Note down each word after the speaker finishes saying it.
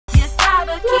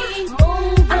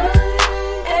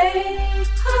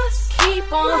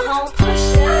going home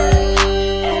pushing.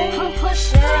 I'm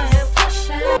pushing,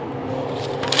 pushing.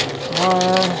 1,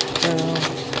 2,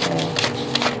 3,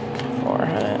 4.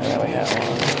 And then we have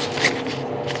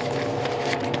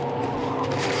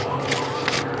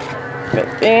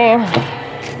 50.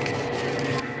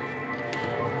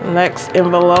 Next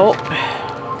envelope,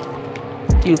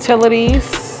 utilities.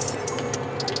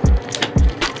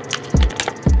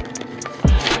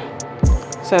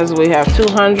 Says we have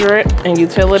 200 in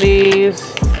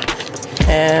utilities,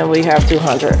 and we have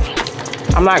 200.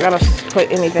 I'm not gonna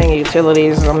put anything in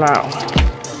utilities. I'm not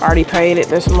already paid it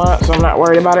this month, so I'm not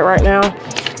worried about it right now.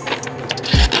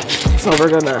 So we're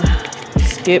gonna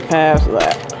skip past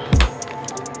that.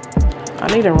 I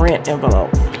need a rent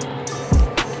envelope.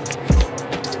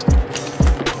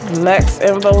 Next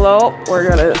envelope we're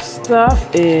gonna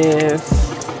stuff is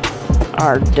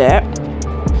our debt.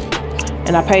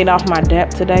 And I paid off my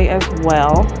debt today as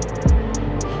well.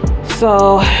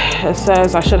 So it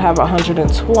says I should have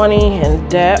 120 in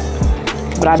debt,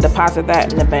 but I deposited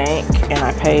that in the bank and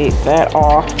I paid that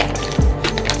off.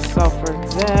 So for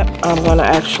that, I'm gonna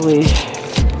actually,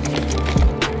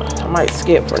 I might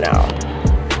skip for now.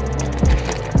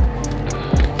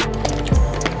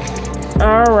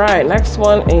 All right, next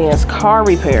one is car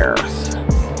repairs.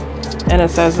 And it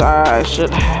says I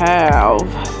should have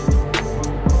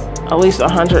at least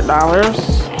 $100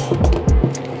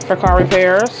 for car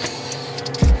repairs.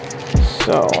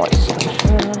 So let's see.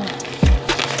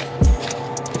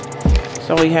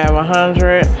 So we have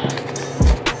 100,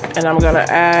 and I'm gonna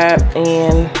add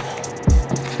in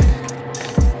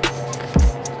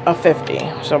a 50.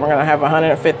 So we're gonna have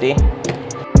 150.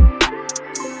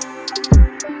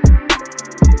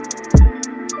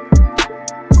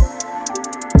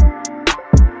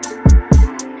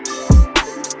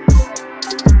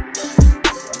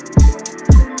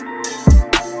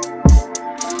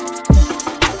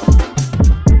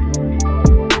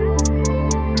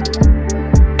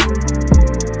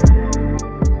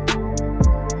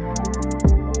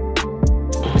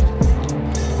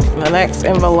 The next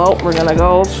envelope we're gonna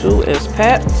go to is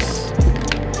pets,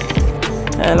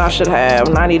 and I should have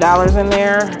 $90 in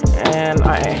there, and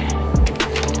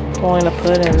I'm going to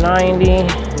put in 90.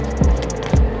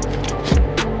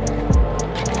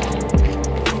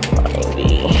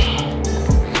 90.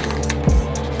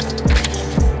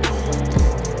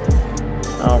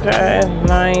 Okay,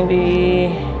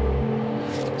 90.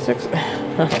 60.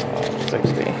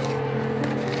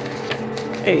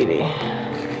 80.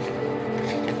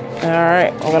 All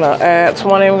right, I'm gonna add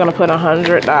 20. We're gonna put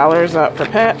 $100 up for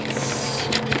pets.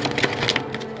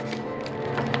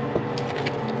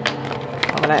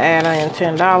 I'm gonna add in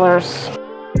 $10.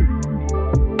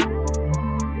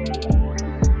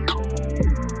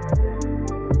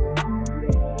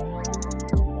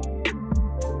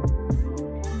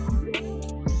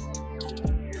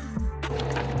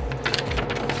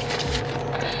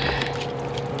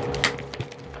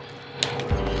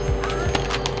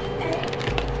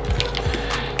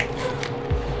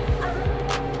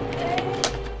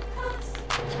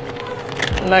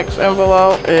 Next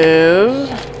envelope is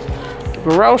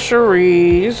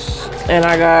groceries, and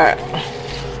I got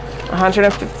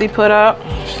 150 put up,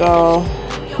 so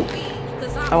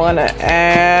I want to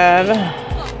add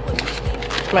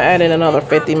in another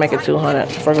 50, make it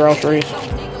 200 for groceries.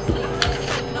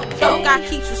 I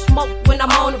keep some smoke when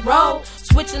I'm on the road,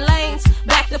 switching lanes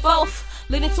back to forth,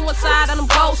 leading to one side of them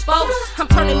gold spokes. I'm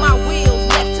turning my wheels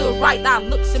left to right, now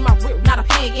looks in my rear, not a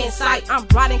pig in sight. I'm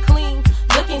riding clean,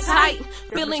 looking tight,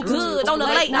 feeling good on the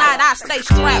late night. I stay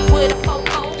strapped with a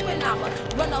po-po, and I'ma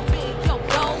run up in your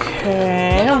door.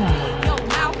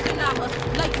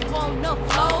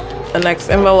 The next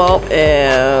envelope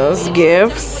is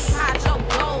gifts,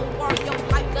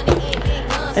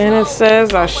 and it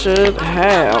says I should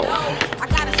have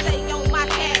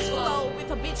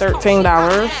 $13,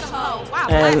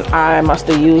 and I must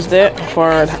have used it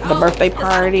for the birthday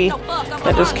party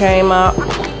that just came up.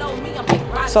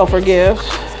 So for gifts,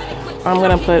 I'm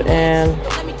gonna put in,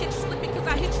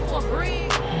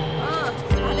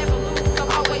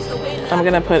 I'm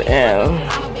gonna put in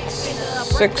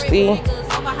 60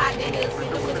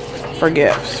 for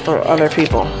gifts for other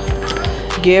people.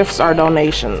 Gifts are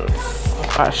donations,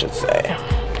 I should say.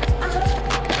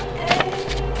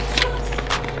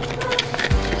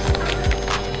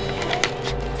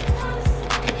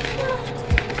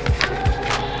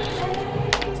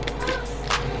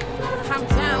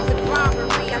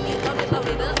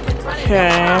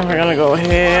 Okay, we're gonna go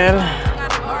ahead.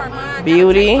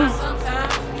 Beauty.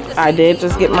 I did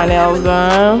just get my nails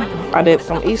done. I did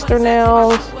some Easter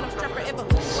nails,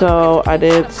 so I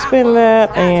did spin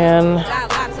that, and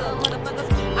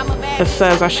It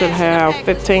says I should have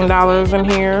 $15 in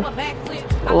here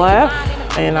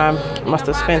left, and I must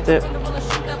have spent it.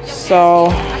 So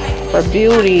for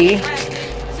beauty,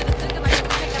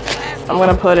 I'm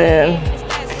gonna put in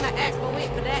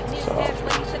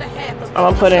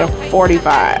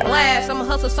 45. I'm a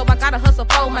hustler, so I gotta hustle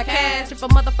for my cash. If a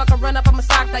motherfucker run up, I'ma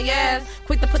sock their ass.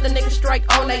 Quick to put the nigga straight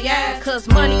on their ass. Cause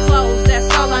money clothes,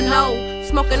 that's all I know.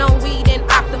 Smoking on weed and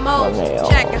Optimos.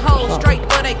 Jacking hoes straight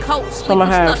for they coats. So I'm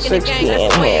gonna have 60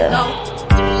 in here.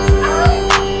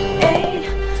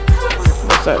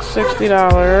 What's that, $60?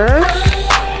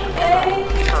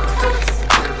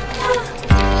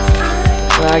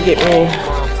 So I get me,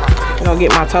 you know,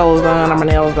 get my toes done, or my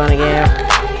nails done again.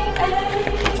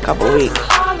 Couple weeks.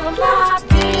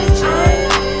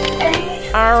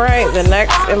 All right, the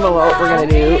next envelope we're gonna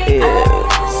do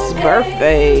is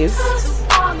birthdays.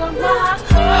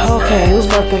 Okay, whose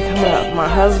birthday coming up? My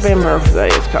husband's birthday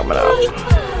is coming up,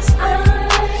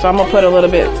 so I'm gonna put a little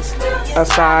bit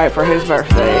aside for his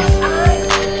birthday.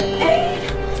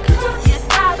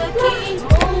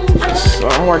 So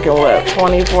I'm working with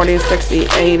 20, 40, 60,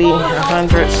 80,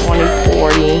 100, 20,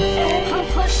 40.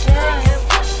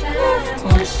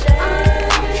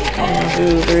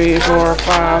 2, 3, 4,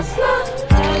 5.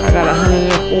 I got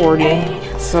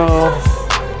 140. So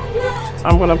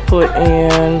I'm gonna put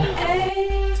in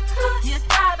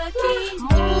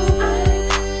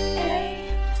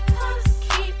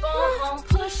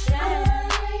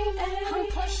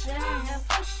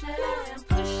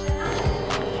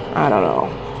I don't know.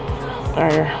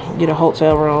 Or get a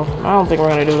hotel room. I don't think we're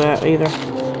gonna do that either.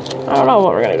 I don't know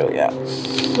what we're gonna do yet.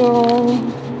 So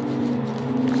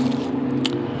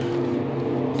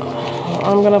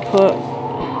I'm gonna put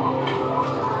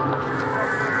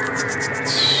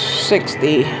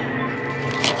 60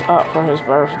 up for his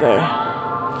birthday.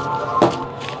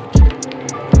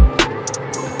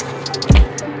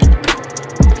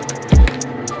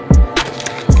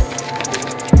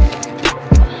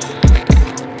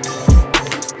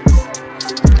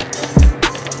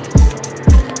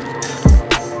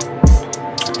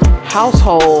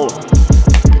 Household.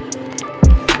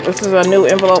 This is a new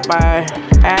envelope I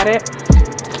added.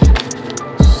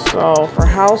 So for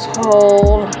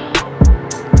household,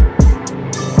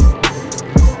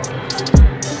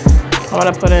 I'm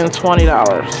gonna put in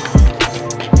 $20.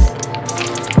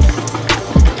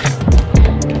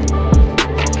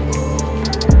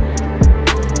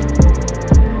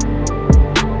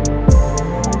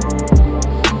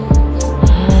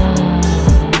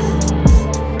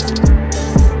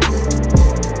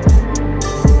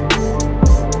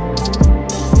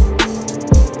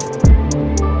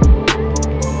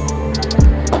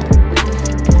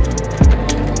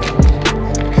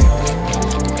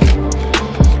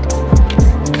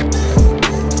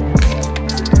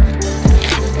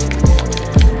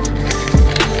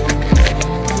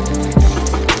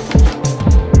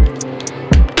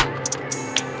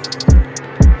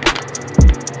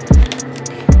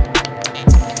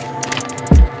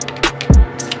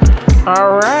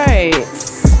 All right,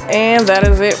 and that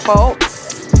is it,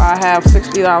 folks. I have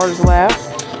 $60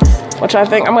 left, which I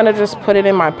think I'm gonna just put it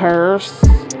in my purse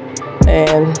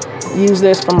and use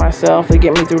this for myself to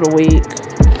get me through the week.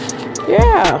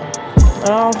 Yeah,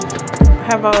 I'll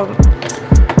have a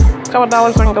couple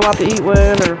dollars I can go out to eat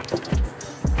with, or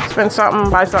spend something,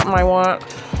 buy something I want.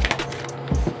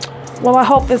 Well, I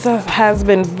hope this has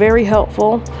been very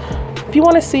helpful. If you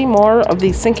want to see more of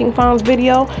these sinking funds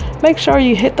video, make sure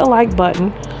you hit the like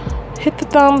button, hit the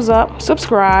thumbs up,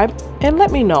 subscribe, and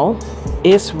let me know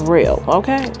it's real,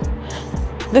 okay?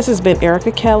 This has been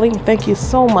Erica Kelly. Thank you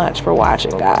so much for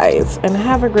watching, guys, and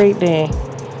have a great day.